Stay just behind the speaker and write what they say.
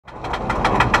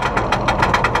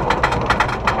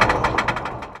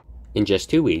In just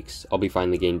 2 weeks, I'll be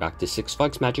finally getting back to Six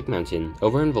Flags Magic Mountain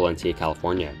over in Valencia,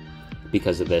 California.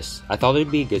 Because of this, I thought it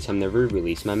would be a good time to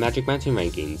re-release my Magic Mountain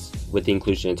rankings, with the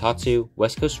inclusion of Tatsu,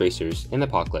 West Coast Racers, and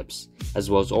Apocalypse, as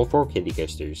well as all 4 kiddie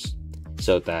coasters.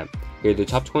 So with that, here are the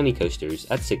top 20 coasters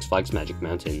at Six Flags Magic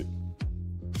Mountain.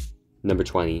 Number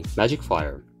 20, Magic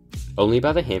Flyer. Only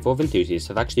about a handful of enthusiasts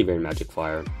have actually ridden Magic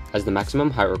Flyer, as the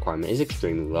maximum height requirement is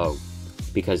extremely low.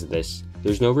 Because of this,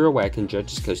 there's no real way I can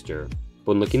judge this coaster,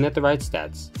 but when looking at the ride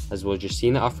stats, as well as just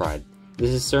seeing it off-ride,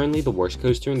 this is certainly the worst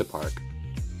coaster in the park.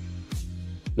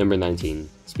 Number 19,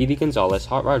 Speedy Gonzales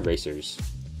Hot Rod Racers.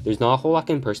 There's not a whole lot I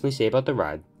can personally say about the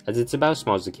ride, as it's about as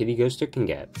small as the kiddie coaster can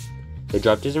get. The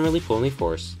drop doesn't really pull any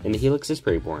force, and the helix is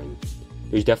pretty boring.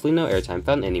 There's definitely no airtime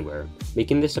found anywhere,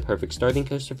 making this a perfect starting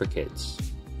coaster for kids.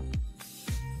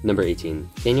 Number 18,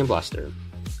 Canyon Blaster.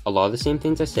 A lot of the same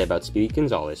things I say about Speedy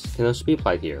Gonzales can also be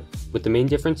applied here, with the main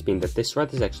difference being that this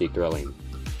ride is actually thrilling.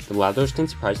 The ladders can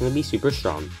surprisingly be super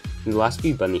strong, and the last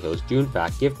few bunny hills do in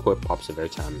fact give quick pops of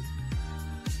airtime.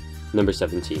 Number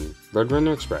 17,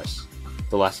 Roadrunner Express.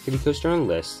 The last kiddie coaster on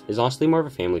the list is honestly more of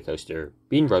a family coaster,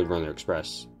 being Roadrunner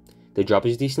Express. The drop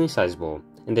is decently sizable,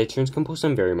 and the turns can pull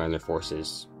some very minor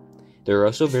forces. There are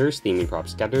also various theming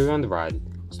props scattered around the ride,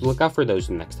 so look out for those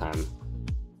the next time.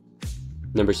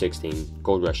 Number 16,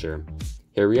 Gold Rusher.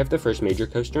 Here we have the first major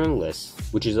coaster on the list,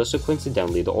 which is also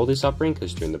coincidentally the oldest operating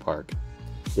coaster in the park.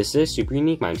 This is a super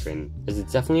unique mine train, as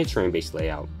it's definitely a terrain-based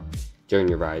layout. During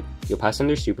your ride, you'll pass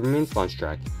under Superman's launch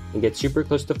track and get super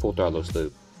close to Full Throttle's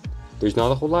loop. There's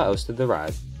not a whole lot else to the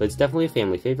ride, but it's definitely a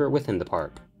family favorite within the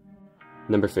park.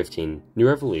 Number 15, New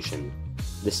Revolution.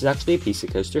 This is actually a piece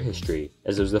of coaster history,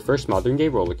 as it was the first modern-day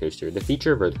roller coaster to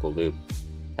feature a vertical loop.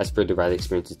 As for the ride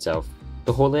experience itself,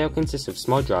 the whole layout consists of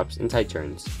small drops and tight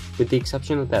turns, with the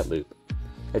exception of that loop.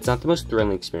 It's not the most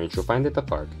thrilling experience you'll find at the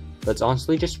park, but it's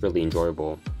honestly just really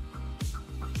enjoyable.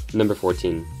 Number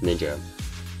 14, Ninja.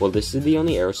 While this is the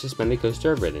only aero-suspended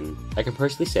coaster I've ridden, I can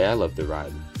personally say I love the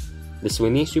ride. The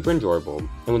swinging is super enjoyable,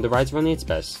 and when the ride's running its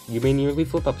best, you may nearly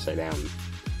flip upside down.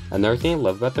 Another thing I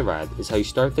love about the ride is how you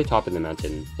start at the top of the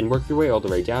mountain, and work your way all the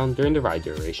way down during the ride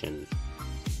duration.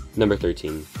 Number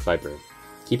 13, Viper.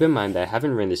 Keep in mind that I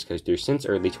haven't ridden this coaster since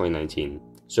early 2019,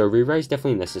 so a reride is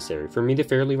definitely necessary for me to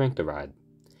fairly rank the ride.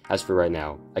 As for right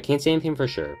now, I can't say anything for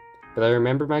sure, but I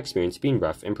remember my experience being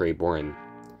rough and pretty boring.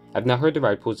 I've now heard the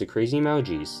ride pulls a crazy amount of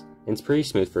G's, and it's pretty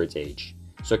smooth for its age,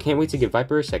 so I can't wait to give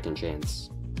Viper a second chance.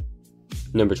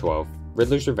 Number 12,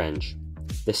 Riddler's Revenge.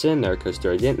 This is another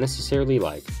coaster I didn't necessarily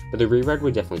like, but a reride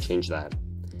would definitely change that.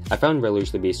 I found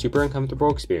Riddler's to be a super uncomfortable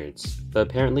experience, but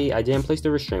apparently I didn't place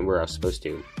the restraint where I was supposed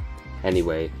to.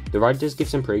 Anyway, the ride does give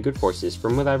some pretty good forces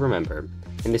from what I remember,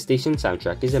 and the station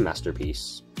soundtrack is a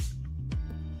masterpiece.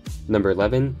 Number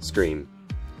 11, Scream.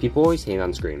 People always hate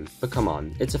on Scream, but come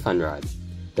on, it's a fun ride.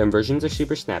 The inversions are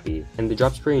super snappy, and the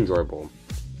drop's pretty enjoyable.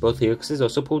 Both helixes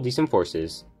also pull decent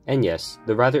forces, and yes,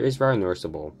 the rider is rather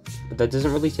noticeable, but that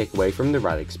doesn't really take away from the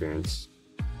ride experience.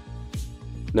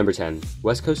 Number 10,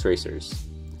 West Coast Racers.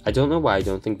 I don't know why I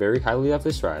don't think very highly of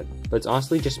this ride, but it's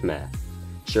honestly just meh.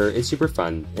 Sure, it's super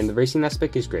fun, and the racing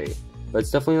aspect is great, but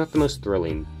it's definitely not the most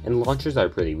thrilling, and the launchers are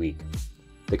pretty weak.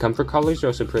 The comfort collars are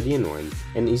also pretty annoying,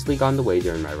 and easily got in the way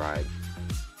during my ride.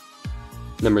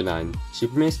 Number 9,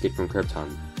 Superman Escape from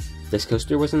Krypton. This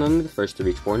coaster wasn't only the first to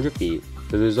reach 400 feet,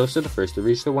 but it was also the first to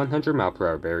reach the 100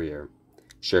 mph barrier.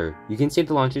 Sure, you can say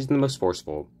the launch isn't the most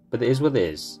forceful, but it is what it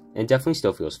is, and it definitely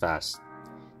still feels fast.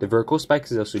 The vertical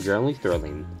spike is also generally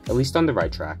thrilling, at least on the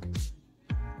right track.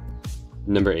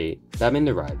 Number 8, Batman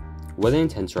the Ride. What an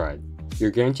intense ride.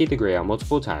 You're guaranteed to gray out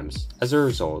multiple times. As a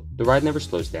result, the ride never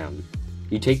slows down.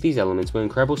 You take these elements with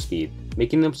incredible speed,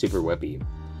 making them super whippy.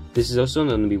 This is also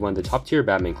known to be one of the top tier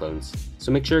Batman clones,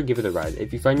 so make sure to give it a ride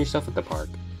if you find yourself at the park.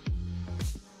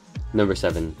 Number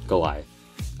 7, Goliath.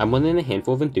 I'm one in a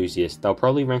handful of enthusiasts that'll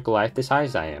probably rank Goliath as high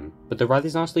as I am, but the ride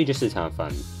is honestly just a ton of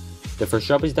fun. The first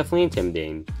drop is definitely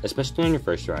intimidating, especially on your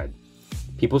first ride.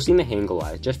 People seem to hate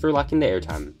Goliath just for lacking the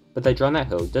airtime, but that draw on that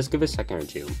hill does give a second or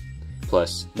two.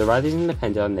 Plus, the ride isn't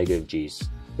dependent on negative G's.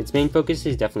 Its main focus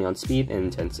is definitely on speed and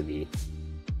intensity.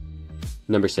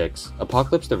 Number 6,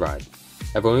 Apocalypse the Ride.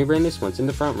 I've only ridden this once in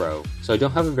the front row, so I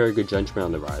don't have a very good judgment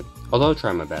on the ride, although I'll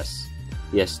try my best.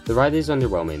 Yes, the ride is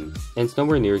underwhelming, and it's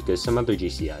nowhere near as good as some other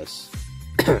GCIs.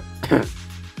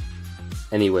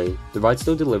 Anyway, the ride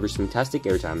still delivers fantastic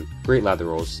airtime, great ladder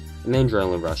rolls, and an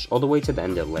adrenaline rush all the way to the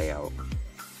end of the layout.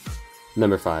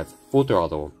 Number 5, Full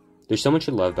Throttle. There's so much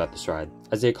to love about this ride,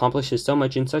 as it accomplishes so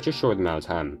much in such a short amount of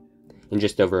time. In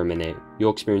just over a minute,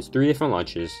 you'll experience 3 different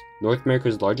launches, North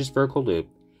America's largest vertical loop,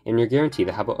 and you're guaranteed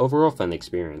to have an overall fun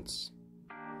experience.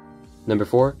 Number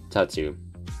 4, Tatsu.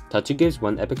 Tatsu gives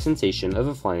one epic sensation of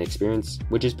a flying experience,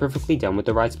 which is perfectly done with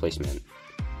the ride's placement.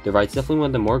 The ride's definitely one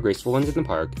of the more graceful ones in the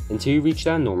park until you reach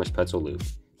that enormous pretzel loop.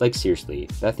 Like seriously,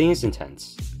 that thing is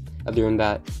intense. Other than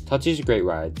that, Tatsu's a great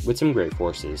ride with some great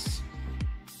forces.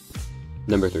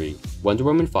 Number 3. Wonder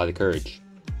Woman Fly the Courage.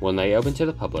 One night open to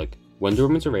the public, Wonder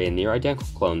Woman's array a near identical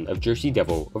clone of Jersey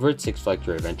Devil over at Six Flags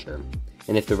Tour Adventure,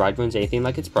 and if the ride runs anything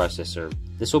like its predecessor,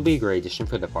 this will be a great addition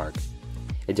for the park.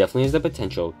 It definitely has the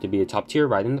potential to be a top tier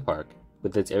ride in the park,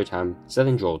 with its airtime,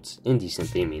 sudden jolts, and decent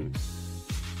theming.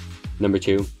 Number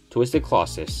 2. Twisted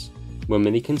Colossus. When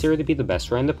many consider it to be the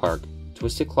best ride in the park,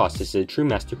 Twisted Colossus is a true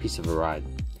masterpiece of a ride.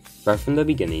 Right from the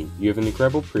beginning, you have an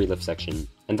incredible pre-lift section,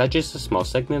 and that's just a small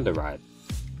segment of the ride.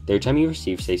 The airtime you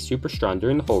receive stays super strong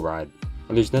during the whole ride,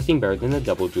 and there's nothing better than a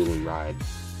double dueling ride.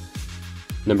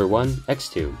 Number 1.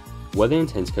 X2. What an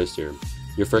intense coaster.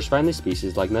 Your first ride in this beast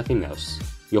is like nothing else.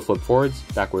 You'll flip forwards,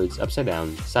 backwards, upside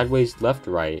down, sideways, left,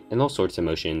 right, and all sorts of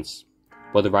motions.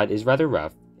 While the ride is rather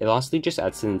rough, it honestly just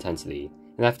adds to the intensity,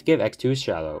 and I have to give X2 a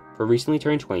shout out for recently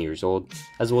turning 20 years old,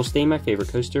 as it will stay my favorite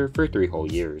coaster for 3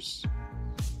 whole years.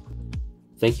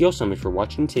 Thank you all so much for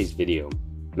watching today's video.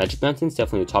 Magic Mountain is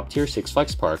definitely a top tier Six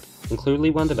Flags park, and clearly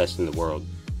one of the best in the world.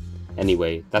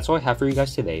 Anyway, that's all I have for you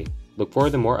guys today. Look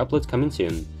forward to more uploads coming soon,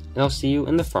 and I'll see you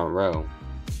in the front row.